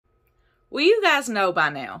Well, you guys know by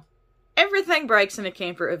now, everything breaks in a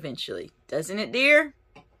camper eventually, doesn't it, dear?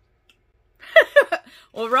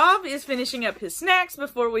 Well, Rob is finishing up his snacks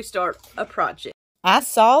before we start a project. I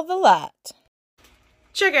saw the light.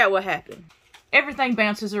 Check out what happened. Everything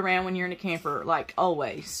bounces around when you're in a camper, like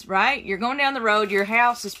always, right? You're going down the road, your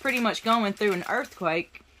house is pretty much going through an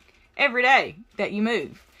earthquake every day that you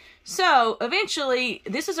move. So, eventually,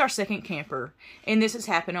 this is our second camper, and this has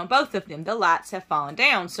happened on both of them. The lights have fallen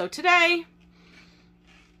down. So today,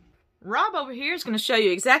 Rob over here is going to show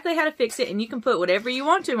you exactly how to fix it, and you can put whatever you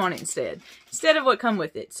want to on it instead of what come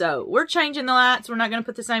with it. So, we're changing the lights. We're not going to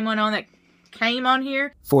put the same one on that came on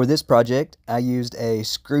here. For this project, I used a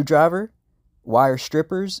screwdriver, wire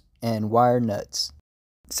strippers, and wire nuts.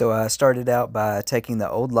 So I started out by taking the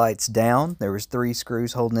old lights down. There was 3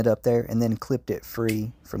 screws holding it up there, and then clipped it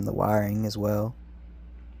free from the wiring as well.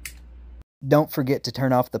 Don't forget to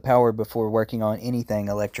turn off the power before working on anything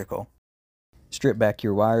electrical. Strip back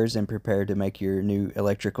your wires and prepare to make your new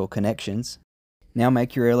electrical connections. Now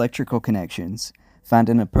make your electrical connections. Find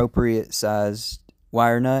an appropriate sized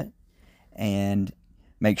wire nut and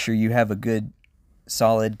make sure you have a good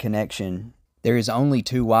solid connection. There is only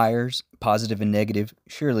 2 wires, positive and negative.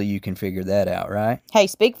 Surely you can figure that out, right? Hey,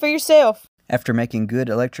 speak for yourself. After making good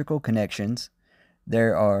electrical connections,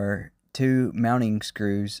 there are 2 mounting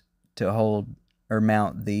screws to hold or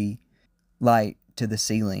mount the light to the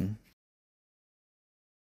ceiling.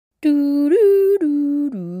 Do, do,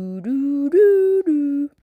 do, do, do, do, do.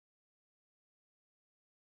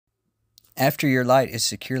 After your light is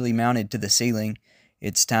securely mounted to the ceiling,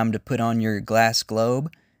 it's time to put on your glass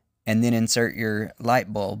globe and then insert your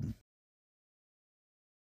light bulb.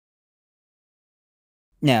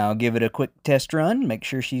 Now give it a quick test run, make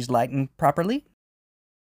sure she's lighting properly.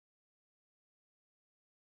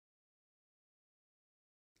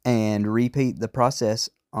 And repeat the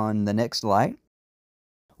process on the next light.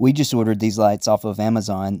 We just ordered these lights off of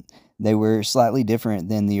Amazon. They were slightly different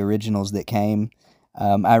than the originals that came.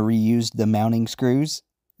 I reused the mounting screws.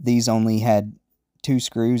 These only had 2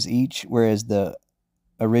 screws each, whereas the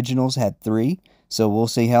originals had 3. So we'll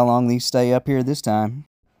see how long these stay up here this time.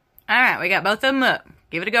 Alright, we got both of them up.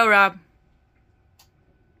 Give it a go, Rob.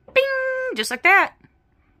 Bing! Just like that.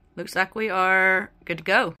 Looks like we are good to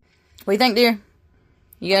go. What do you think, dear?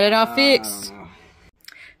 You got it all fixed?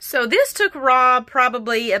 So this took Rob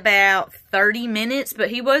probably about 30 minutes,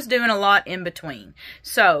 but he was doing a lot in between.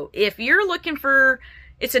 So if you're looking for,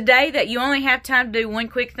 it's a day that you only have time to do one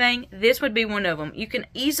quick thing, this would be one of them. You can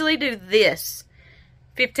easily do this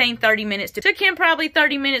 15, 30 minutes. It took him probably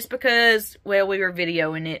 30 minutes because, well, we were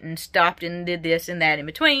videoing it and stopped and did this and that in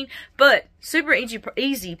between. But super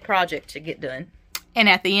easy project to get done. And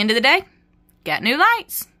at the end of the day, got new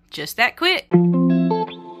lights. Just that quick.